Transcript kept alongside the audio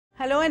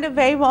Hello and a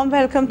very warm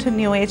welcome to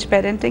New Age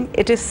Parenting.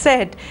 It is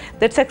said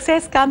that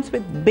success comes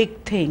with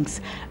big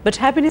things, but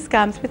happiness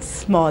comes with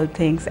small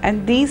things,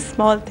 and these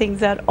small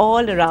things are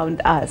all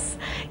around us.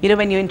 You know,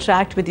 when you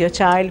interact with your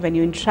child, when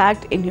you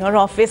interact in your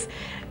office,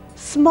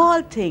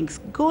 small things,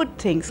 good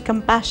things,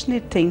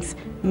 compassionate things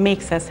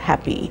makes us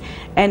happy.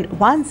 And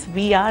once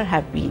we are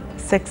happy,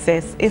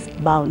 success is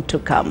bound to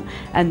come.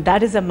 And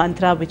that is a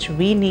mantra which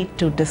we need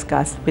to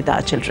discuss with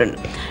our children.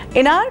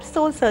 In our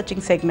soul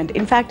searching segment,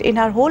 in fact, in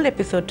our whole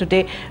episode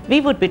today,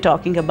 we would be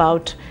talking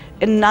about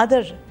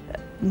another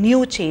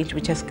new change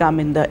which has come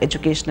in the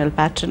educational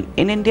pattern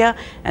in India,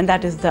 and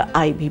that is the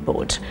IB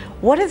board.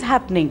 What is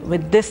happening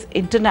with this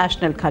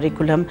international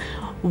curriculum?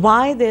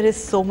 Why there is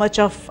so much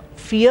of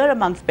fear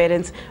amongst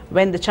parents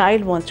when the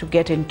child wants to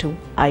get into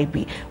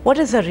IB? What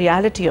is the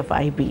reality of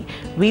IB?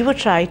 We will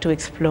try to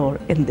explore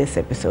in this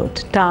episode.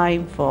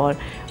 Time for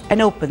an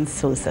open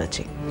soul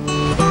searching.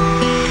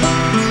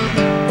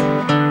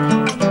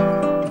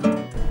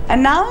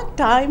 And now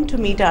time to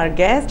meet our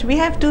guest. We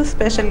have two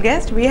special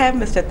guests. We have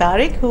Mr.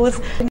 Tariq, who is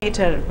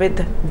coordinator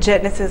with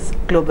Genesis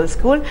Global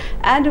School,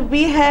 and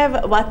we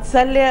have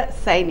Vatsalya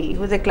Saini,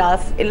 who is a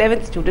class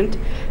 11th student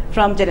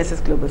from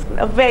Genesis Global School.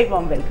 A very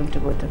warm welcome to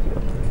both of you.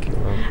 Thank you.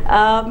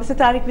 Mr.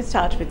 Tariq, we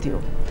start with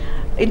you.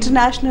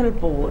 International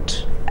board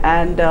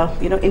and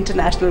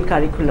international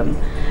curriculum.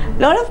 A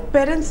lot of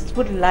parents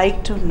would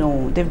like to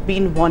know, they've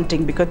been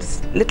wanting, because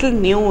it's little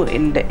new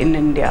in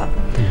India.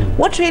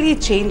 What really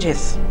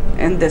changes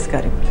in this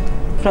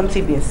curriculum from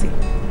CBSE?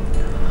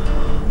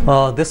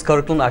 This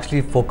curriculum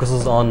actually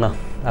focuses on,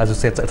 as you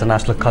say, it's a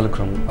national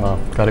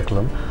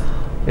curriculum.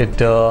 It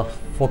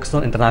focuses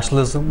on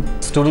internationalism.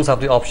 Students have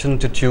the option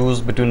to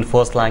choose between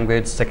first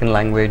language, second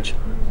language,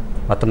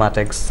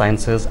 mathematics,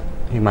 sciences,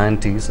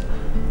 humanities.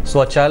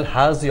 So a child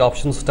has the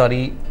option to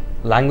study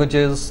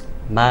languages,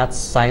 maths,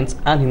 science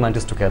and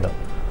humanities together.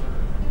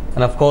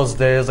 And of course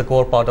there is a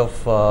core part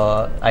of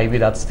IB,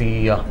 that's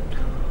the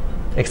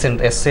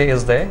extended essay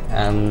is there,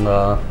 and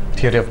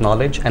theory of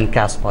knowledge and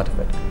CAS part of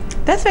it.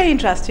 That's very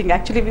interesting.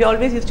 Actually, we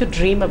always used to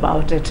dream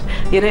about it,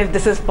 if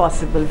this is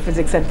possible,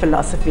 physics and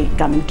philosophy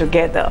coming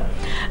together.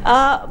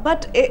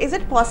 But is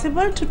it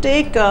possible to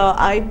take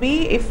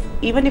IB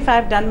even if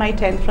I've done my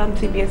 10th from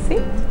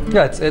CBSE?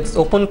 Yeah, it's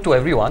open to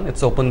everyone.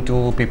 It's open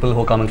to people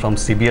who are coming from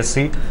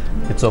CBSE.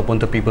 It's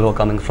open to people who are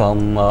coming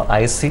from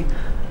ISC.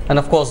 And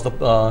of course, the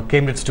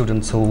Cambridge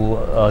students who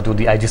do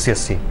the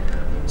IGCSE.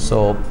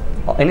 So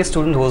any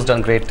student who has done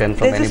grade 10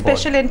 from any board. There's a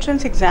special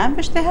entrance exam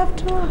which they have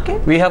to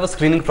give? We have a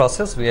screening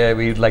process where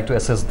we'd like to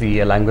assess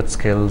the language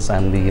skills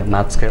and the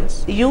math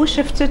skills. You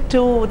shifted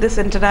to this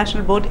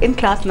international board in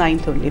class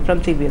 9th only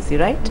from CBSE,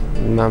 right?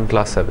 Ma'am,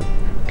 class 7th.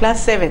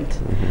 Class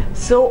 7th.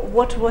 So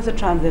what was the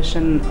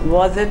transition?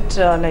 Was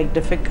it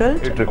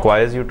difficult? It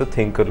requires you to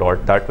think a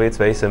lot. That way it's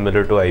very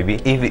similar to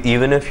IB.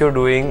 Even if you're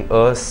doing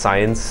a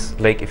science,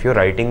 like if you're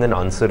writing an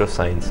answer of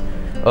science,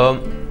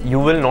 you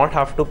will not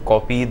have to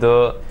copy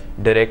the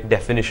direct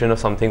definition of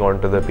something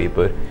onto the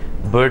paper,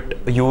 but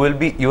you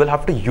will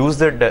have to use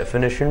the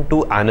definition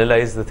to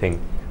analyze the thing.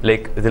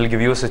 Like they'll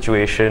give you a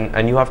situation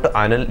and you have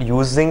to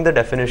using the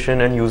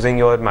definition and using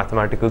your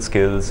mathematical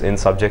skills in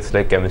subjects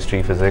like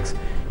chemistry, physics,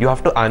 you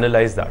have to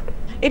analyze that.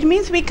 It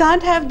means we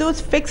can't have those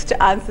fixed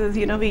answers,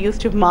 we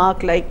used to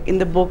mark like in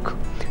the book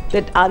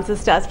that answer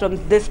starts from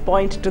this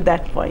point to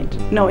that point.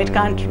 No, it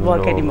can't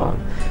work anymore.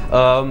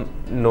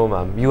 No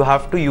ma'am, you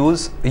have to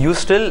you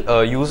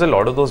still use a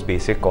lot of those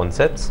basic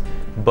concepts,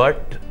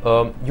 but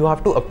you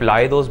have to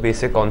apply those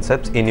basic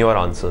concepts in your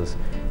answers.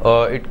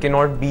 It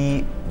cannot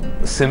be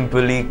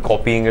simply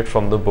copying it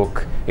from the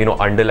book,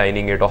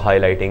 underlining it or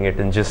highlighting it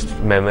and just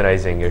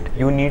memorizing it.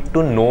 You need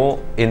to know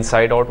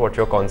inside out what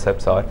your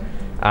concepts are,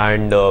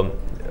 and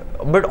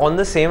but on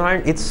the same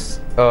hand,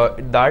 it's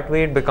that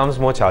way it becomes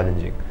more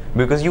challenging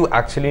because you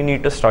actually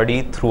need to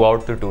study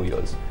throughout the 2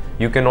 years.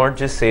 You cannot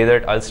just say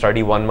that I'll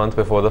study 1 month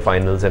before the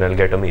finals and I'll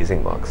get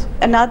amazing marks.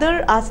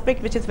 Another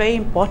aspect which is very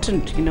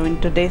important,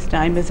 in today's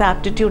time is the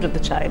aptitude of the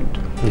child.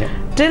 Yeah.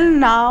 Till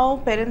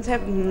now, parents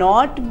have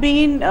not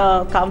been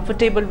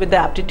comfortable with the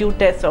aptitude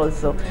test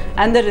also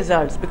and the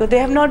results, because they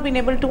have not been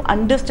able to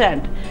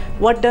understand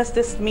what does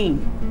this mean,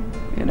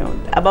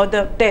 about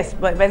the test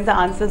when the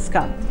answers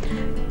come.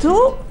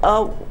 So,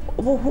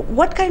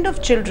 what kind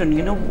of children,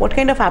 what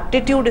kind of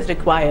aptitude is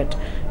required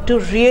to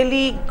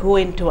really go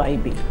into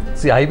IB?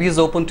 See, IB is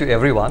open to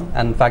everyone,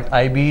 and in fact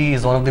IB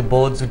is one of the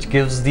boards which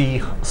gives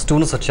the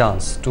students a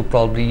chance to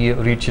probably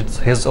reach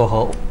his or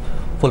her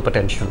full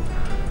potential.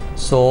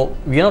 So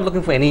we are not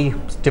looking for any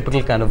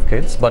typical kind of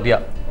kids, but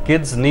yeah,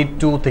 kids need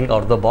to think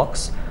out of the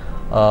box.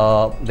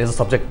 There's a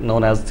subject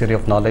known as theory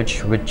of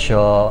knowledge, which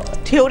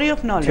theory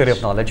of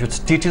knowledge,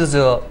 which teaches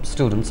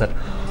students that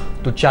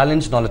to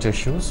challenge knowledge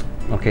issues.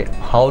 Okay,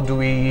 how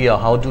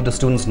do the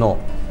students know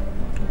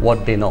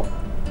what they know?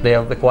 They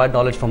have acquired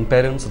knowledge from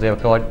parents, they have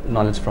acquired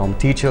knowledge from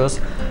teachers,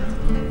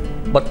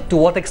 but to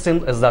what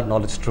extent is that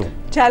knowledge true?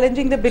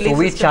 Challenging the beliefs. So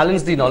we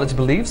challenge the knowledge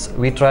beliefs,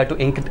 we try to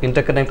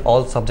interconnect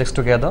all subjects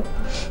together.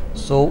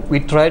 So we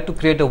try to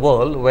create a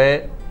world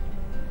where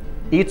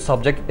each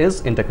subject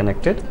is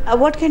interconnected.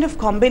 What kind of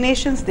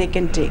combinations they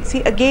can take?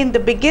 See, again, the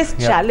biggest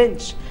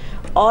challenge,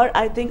 or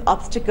I think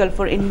obstacle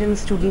for Indian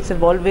students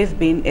have always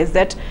been is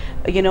that,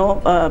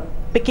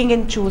 picking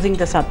and choosing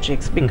the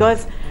subjects,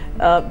 because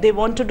they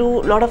want to do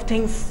a lot of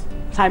things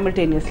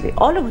simultaneously.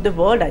 All over the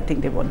world, I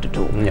think they want to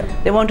do.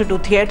 They want to do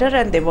theatre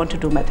and they want to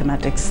do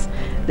mathematics.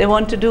 They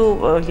want to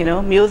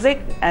do, music,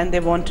 and they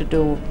want to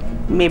do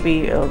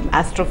maybe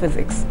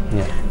astrophysics.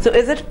 So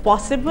is it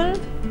possible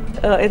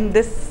in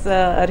this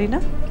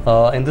arena?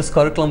 In this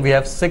curriculum, we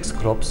have 6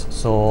 groups.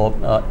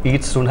 So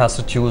each student has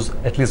to choose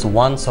at least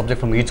one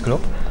subject from each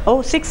group.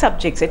 Oh, 6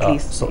 subjects at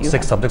least. So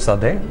 6 subjects are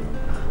there.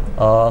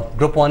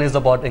 Group 1 is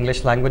about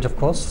English language, of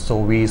course. So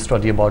we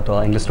study about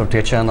English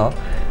literature and all.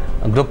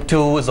 Group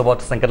 2 is about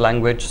second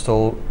language,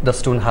 so the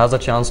student has a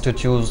chance to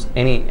choose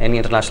any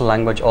international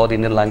language or the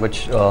Indian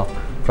language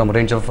from a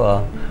range of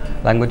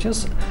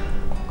languages.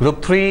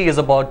 Group 3 is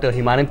about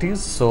humanities,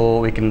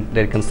 so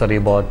they can study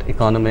about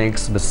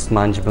economics, business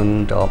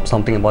management,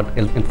 something about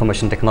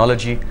information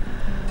technology.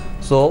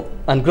 So,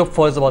 and Group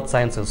 4 is about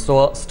sciences.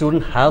 So a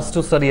student has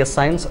to study a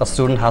science, a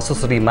student has to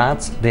study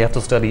maths, they have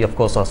to study, of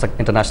course,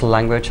 international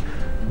language,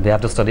 they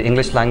have to study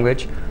English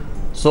language.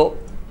 So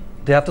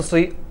they have to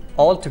study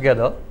all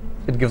together.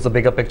 It gives a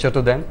bigger picture to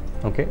them,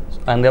 okay,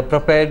 and they're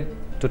prepared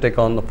to take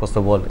on, of course,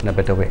 the world in a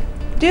better way.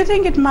 Do you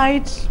think it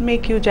might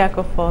make you jack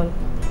of all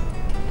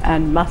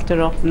and master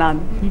of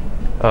none?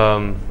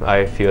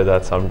 I fear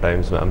that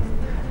sometimes, ma'am.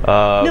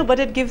 No, but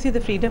it gives you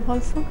the freedom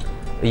also.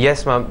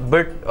 Yes, ma'am,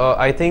 but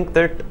I think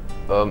that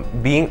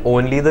being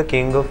only the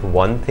king of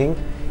one thing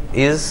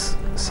is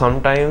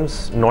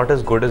sometimes not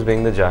as good as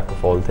being the jack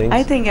of all things.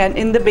 I think, and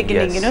in the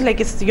beginning,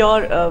 like it's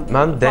your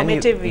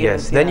formative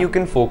years. Yes, then you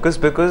can focus,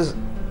 because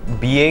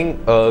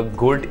being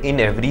good in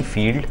every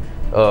field,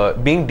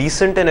 being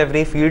decent in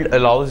every field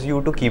allows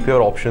you to keep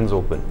your options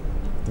open.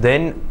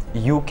 Then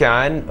you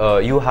can,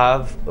 you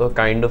have a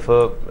kind of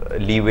a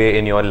leeway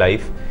in your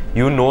life.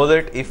 You know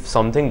that if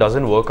something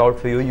doesn't work out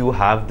for you, you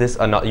have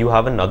you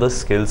have another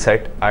skill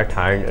set at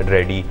hand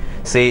ready.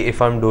 Say if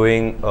I'm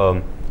doing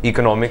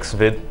economics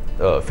with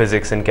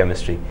physics and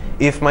chemistry.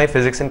 If my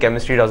physics and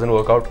chemistry doesn't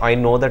work out, I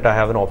know that I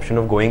have an option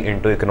of going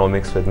into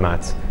economics with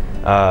maths.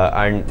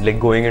 And like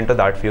going into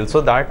that field.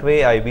 So that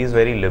way IB is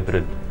very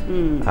liberal,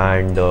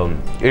 and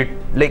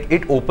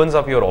it opens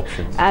up your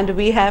options. And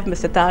we have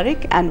Mr.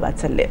 Tariq and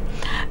Vatsalya.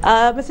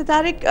 Mr.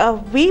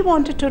 Tariq, we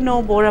wanted to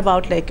know more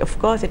about, of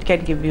course, it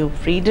can give you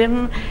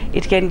freedom,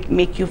 it can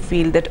make you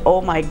feel that, oh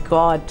my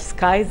God,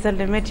 sky's the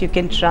limit, you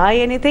can try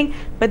anything,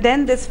 but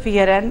then this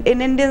fear, and in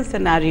Indian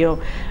scenario,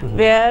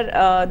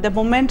 where the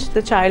moment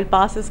the child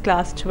passes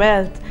class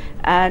 12th,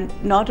 and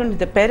not only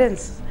the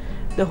parents,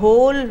 the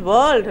whole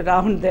world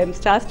around them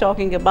starts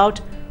talking about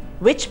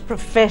which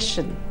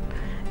profession,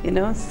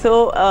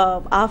 so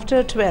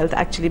after 12th,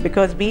 actually,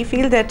 because we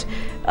feel that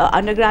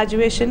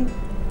undergraduation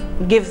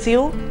gives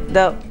you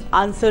the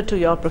answer to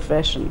your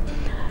profession,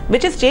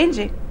 which is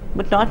changing,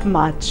 but not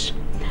much.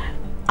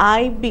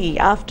 IB,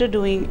 after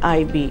doing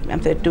IB, I'm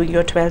saying doing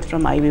your 12th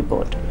from IB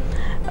board,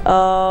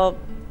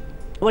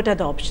 what are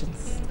the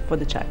options for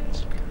the child?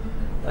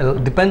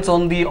 Depends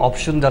on the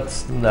option,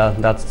 that's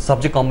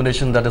subject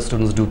combination that the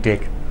students do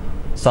take.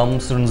 Some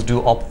students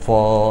do opt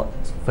for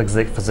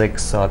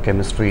physics,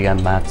 chemistry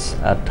and maths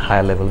at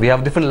higher level. We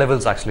have different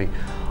levels actually.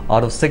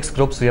 Out of 6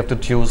 groups, we have to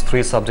choose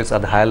 3 subjects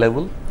at the higher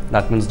level.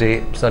 That means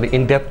they study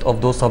in depth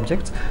of those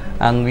subjects,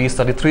 and we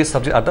study 3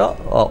 subjects at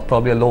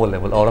probably a lower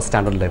level or a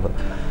standard level.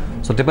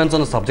 So it depends on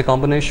the subject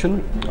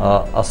combination.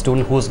 A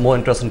student who is more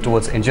interested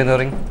towards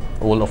engineering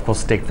will of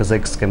course take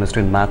physics,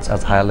 chemistry and maths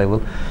as higher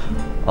level.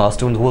 A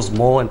student who is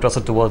more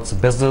interested towards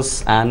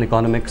business and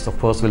economics, of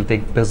course, will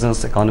take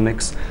business,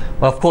 economics.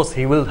 But of course,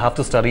 he will have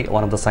to study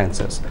one of the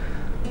sciences.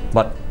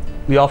 But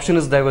the option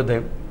is there with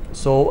him.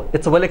 So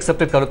it's a well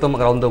accepted curriculum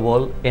around the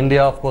world.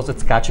 India, of course,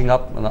 it's catching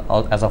up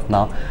as of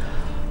now.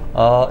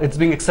 It's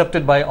being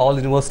accepted by all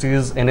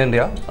universities in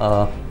India.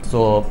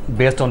 So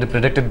based on the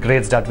predicted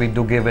grades that we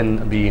do give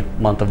in the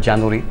month of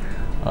January,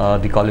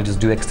 the colleges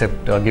do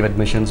accept, give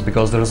admissions,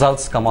 because the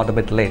results come out a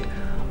bit late.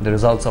 The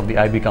results of the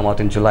IB come out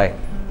in July.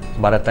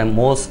 By that time,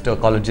 most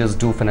colleges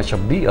do finish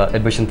up the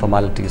admission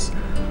formalities.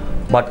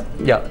 But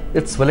yeah,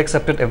 it's well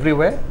accepted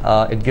everywhere.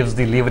 It gives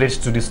the leverage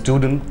to the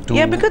student to...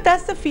 Yeah, because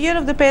that's the fear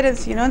of the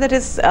parents, that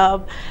is,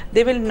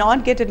 they will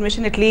not get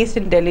admission at least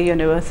in Delhi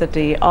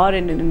University or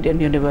in Indian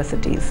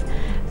universities.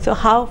 So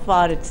how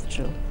far it's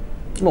true?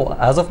 No,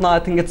 as of now, I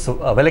think it's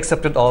well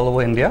accepted all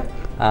over India.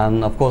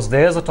 And of course,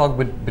 there's a talk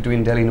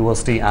between Delhi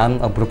University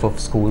and a group of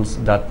schools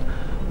that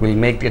will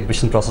make the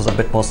admission process a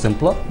bit more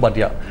simpler. But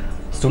yeah,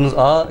 students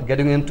are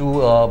getting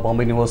into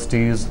Bombay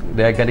universities,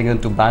 they are getting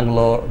into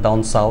Bangalore,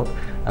 down south,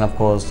 and of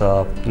course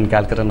in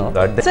Calcutta now.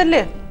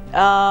 Saleh,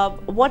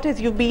 what has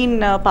you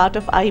been part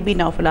of IB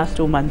now for last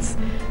 2 months?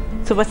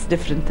 So what's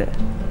different there?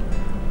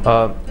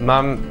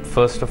 Ma'am,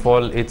 first of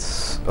all,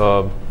 it's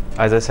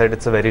as I said,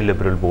 it's a very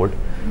liberal board,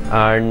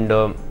 and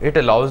it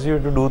allows you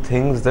to do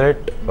things that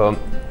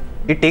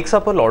it takes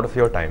up a lot of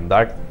your time.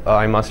 That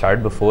I must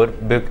add before.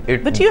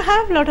 But you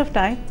have a lot of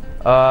time.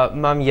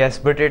 Ma'am, yes,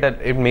 but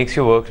it makes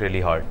you work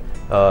really hard.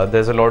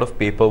 There's a lot of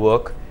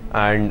paperwork,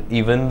 and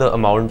even the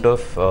amount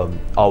of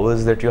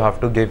hours that you have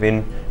to give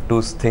in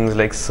to things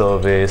like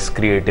service,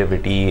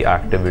 creativity,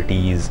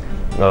 activities,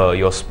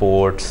 your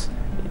sports,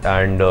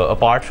 and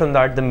apart from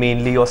that,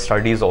 mainly your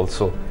studies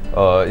also.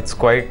 It's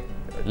quite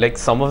like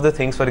some of the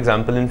things, for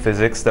example, in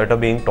physics that are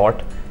being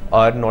taught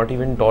are not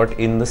even taught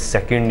in the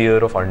second year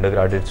of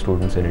undergraduate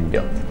students in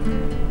India,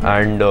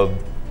 and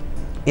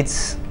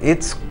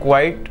it's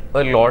quite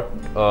a lot.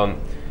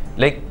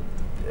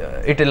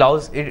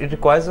 It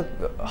requires a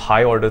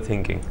high order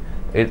thinking.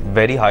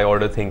 Very high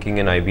order thinking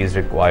in IB is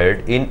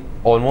required in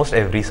almost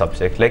every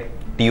subject. Like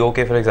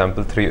TOK, for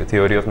example,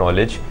 theory of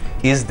knowledge,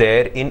 is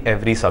there in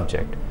every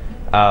subject,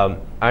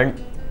 and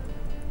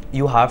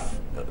you have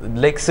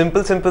like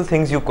simple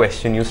things you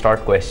question, you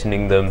start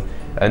questioning them,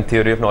 and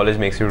theory of knowledge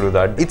makes you do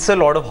that. It's a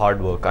lot of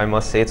hard work, I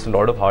must say. It's a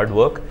lot of hard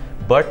work,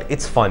 but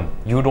it's fun.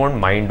 You don't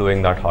mind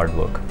doing that hard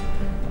work.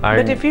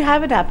 But if you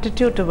have an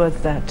aptitude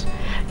towards that,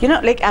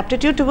 like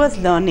aptitude towards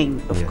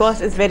learning, of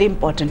course, is very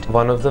important.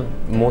 One of the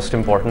most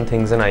important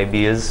things in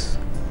IB is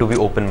to be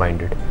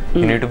open-minded.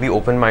 You need to be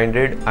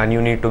open-minded, and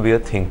you need to be a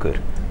thinker.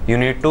 We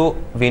need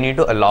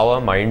to allow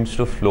our minds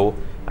to flow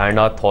and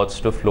our thoughts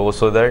to flow,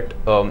 so that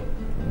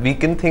we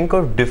can think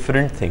of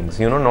different things,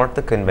 not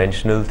the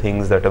conventional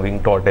things that are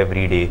being taught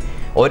every day,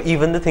 or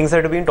even the things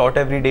that are being taught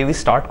every day, we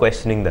start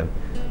questioning them.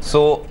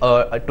 So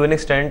to an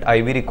extent,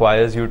 IB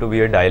requires you to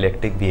be a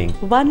dialectic being.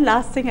 One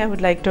last thing I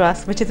would like to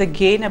ask, which is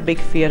again a big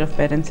fear of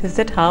parents, is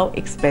that how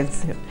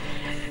expensive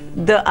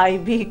the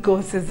IB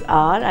courses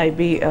are,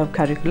 IB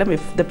curriculum,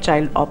 if the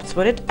child opts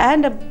for it,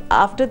 and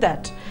after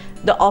that,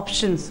 the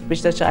options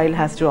which the child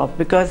has to opt,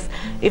 because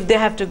if they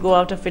have to go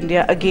out of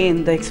India,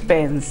 again the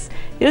expense.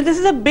 This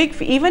is a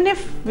big, even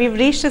if we've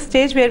reached a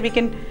stage where we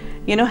can,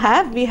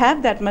 we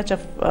have that much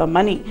of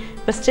money,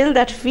 but still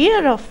that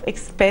fear of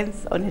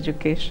expense on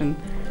education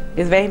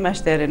is very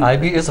much there in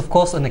IB is of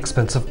course an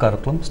expensive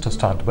curriculum to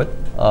start with,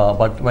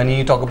 but when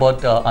you talk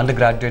about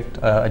undergraduate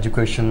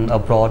education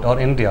abroad or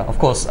India, of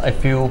course,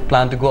 if you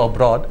plan to go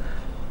abroad,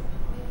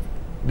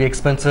 the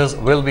expenses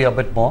will be a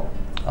bit more.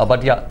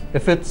 But yeah,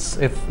 if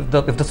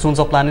the students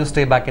are planning to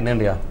stay back in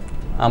India,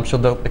 I'm sure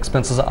the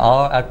expenses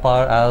are at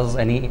par as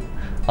any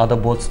other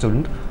board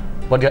student.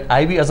 But yeah,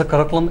 IB as a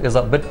curriculum is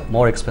a bit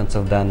more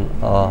expensive than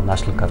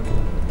national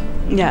curriculum.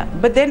 Yeah,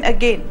 but then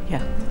again,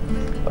 yeah.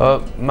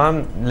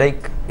 Ma'am,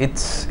 like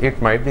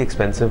it might be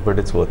expensive, but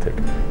it's worth it.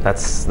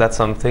 That's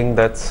something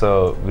that's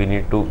we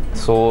need to.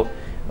 So,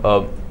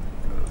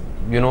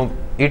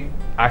 it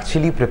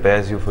actually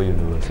prepares you for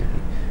university,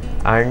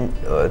 and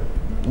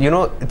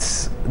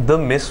it's the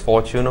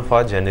misfortune of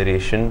our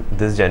generation,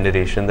 this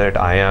generation that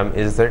I am,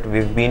 is that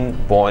we've been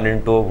born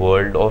into a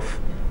world of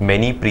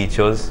many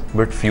preachers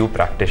but few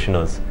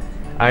practitioners.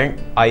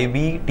 And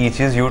IB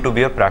teaches you to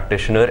be a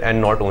practitioner and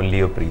not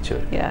only a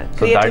preacher. Yeah,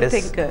 so that is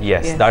thinker.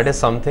 Yes, that is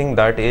something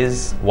that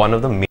is one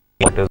of the main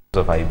motives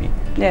of IB.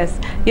 Yes,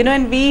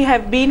 and we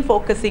have been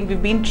focusing,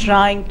 we've been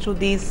trying through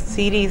these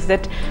series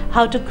that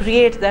how to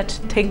create that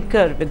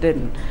thinker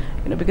within.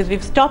 Because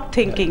we've stopped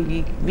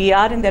thinking, we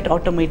are in that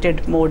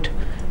automated mode.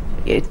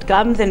 It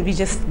comes and we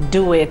just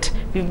do it.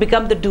 We've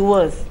become the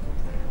doers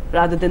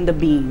rather than the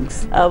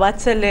beings.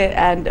 Vatsalya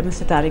and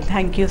Mr. Tariq,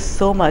 thank you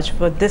so much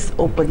for this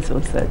open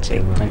soul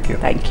searching. Thank you.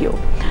 Thank you.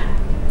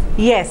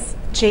 Yes,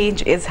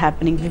 change is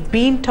happening. We've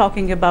been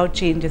talking about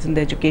changes in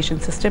the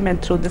education system,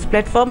 and through this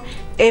platform,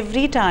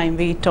 every time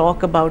we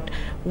talk about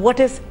what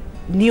is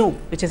new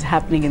which is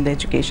happening in the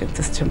education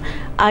system,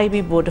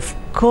 IB board of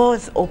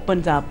course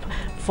opens up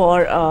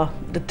for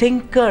the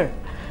thinker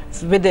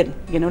within,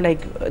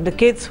 like the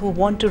kids who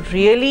want to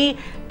really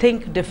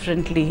think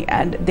differently,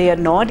 and they are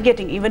not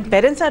getting, even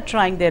parents are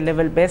trying their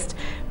level best,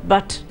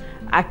 but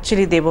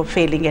actually they were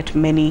failing at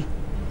many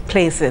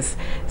places.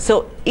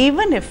 So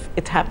even if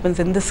it happens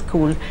in the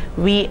school,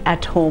 we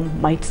at home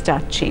might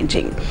start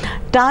changing.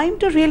 Time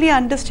to really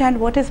understand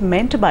what is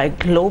meant by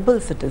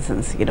global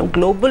citizens,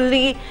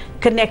 globally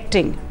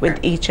connecting with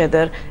each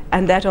other,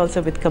 and that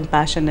also with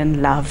compassion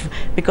and love,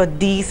 because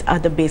these are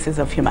the basis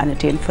of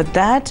humanity, and for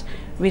that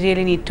we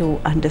really need to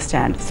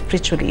understand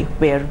spiritually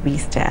where we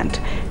stand.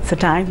 So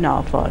time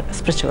now for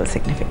spiritual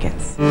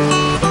significance.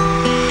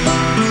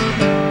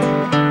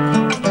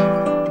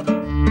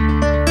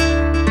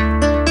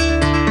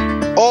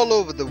 All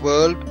over the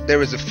world,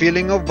 there is a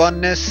feeling of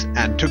oneness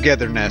and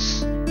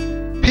togetherness.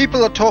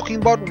 People are talking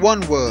about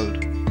one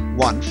world,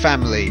 one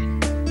family.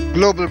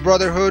 Global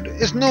brotherhood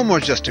is no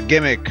more just a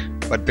gimmick,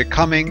 but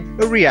becoming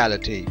a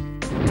reality.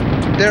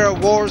 There are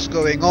wars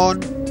going on,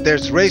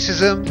 there's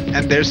racism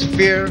and there's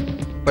fear,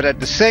 but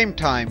at the same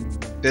time,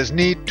 there's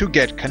need to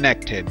get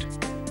connected.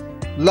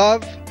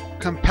 Love,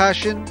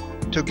 compassion,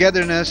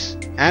 togetherness,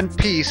 and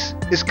peace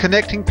is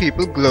connecting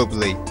people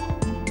globally.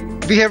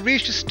 We have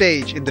reached a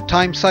stage in the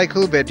time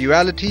cycle where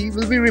duality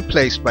will be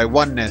replaced by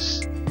oneness.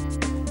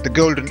 The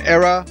golden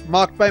era,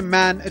 marked by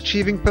man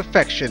achieving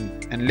perfection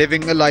and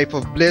living a life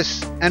of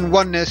bliss and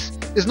oneness,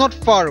 is not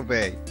far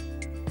away.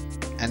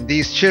 And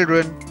these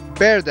children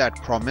bear that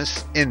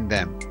promise in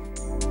them.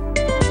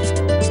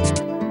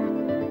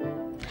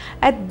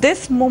 At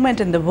this moment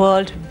in the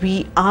world,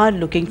 we are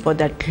looking for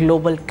that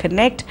global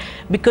connect,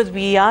 because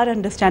we are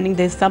understanding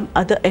there's some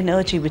other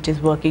energy which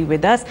is working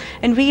with us,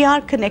 and we are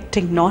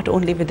connecting not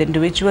only with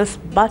individuals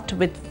but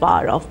with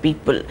far off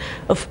people.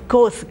 Of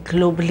course,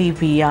 globally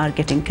we are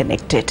getting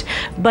connected,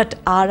 but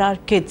are our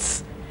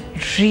kids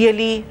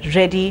really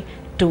ready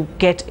to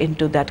get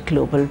into that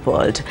global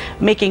world,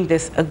 making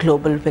this a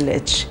global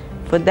village?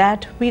 For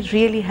that, we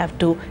really have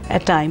to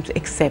at times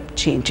accept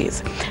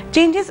changes.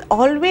 Changes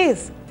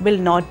always will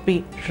not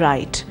be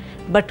right,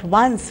 but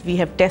once we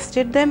have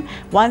tested them,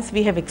 once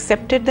we have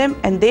accepted them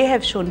and they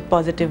have shown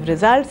positive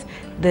results,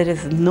 there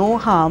is no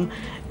harm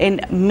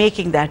in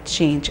making that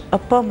change a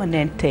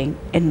permanent thing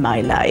in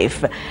my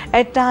life.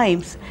 At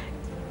times,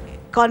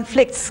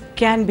 conflicts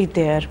can be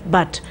there,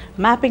 but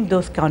mapping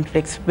those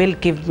conflicts will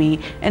give me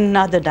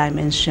another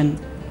dimension,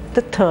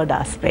 the third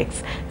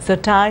aspects. So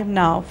time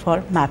now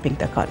for mapping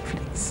the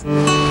conflicts.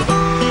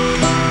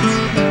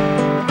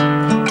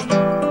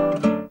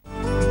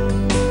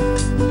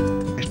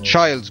 A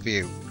child's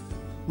view.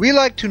 We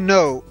like to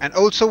know and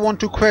also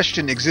want to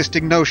question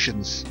existing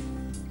notions,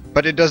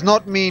 but it does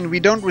not mean we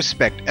don't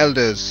respect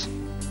elders.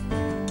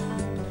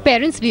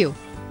 Parents' view.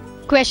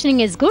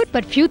 Questioning is good,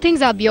 but few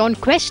things are beyond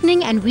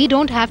questioning and we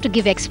don't have to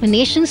give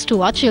explanations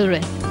to our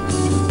children.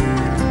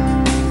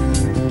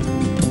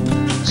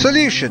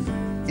 Solution.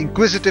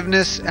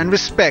 Inquisitiveness and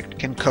respect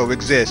can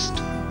coexist.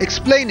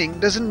 Explaining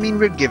doesn't mean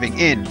we're giving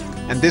in,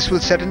 and this will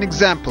set an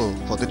example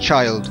for the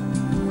child.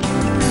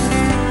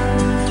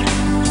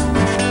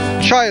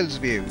 Child's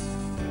view.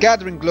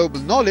 Gathering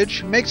global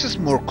knowledge makes us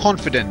more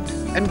confident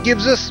and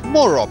gives us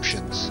more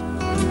options.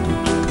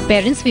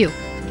 Parents' view.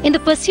 In the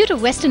pursuit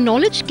of Western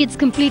knowledge, kids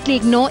completely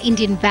ignore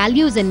Indian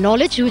values and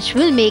knowledge, which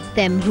will make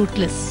them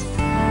rootless.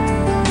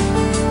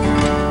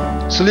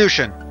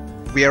 Solution.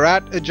 We are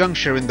at a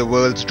juncture in the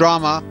world's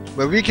drama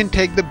where we can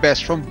take the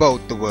best from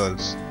both the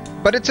worlds.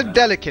 But it's a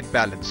delicate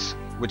balance,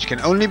 which can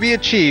only be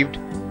achieved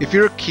if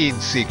you're a keen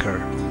seeker.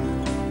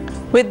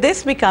 With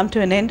this, we come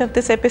to an end of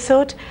this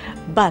episode.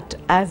 But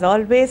as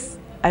always,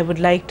 I would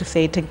like to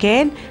say it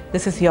again,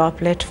 this is your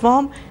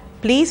platform.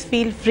 Please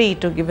feel free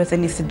to give us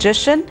any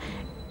suggestion,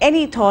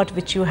 any thought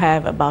which you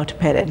have about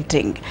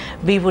parenting.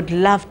 We would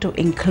love to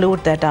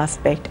include that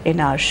aspect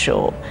in our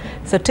show.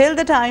 So till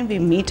the time we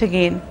meet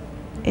again,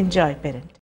 enjoy parenting.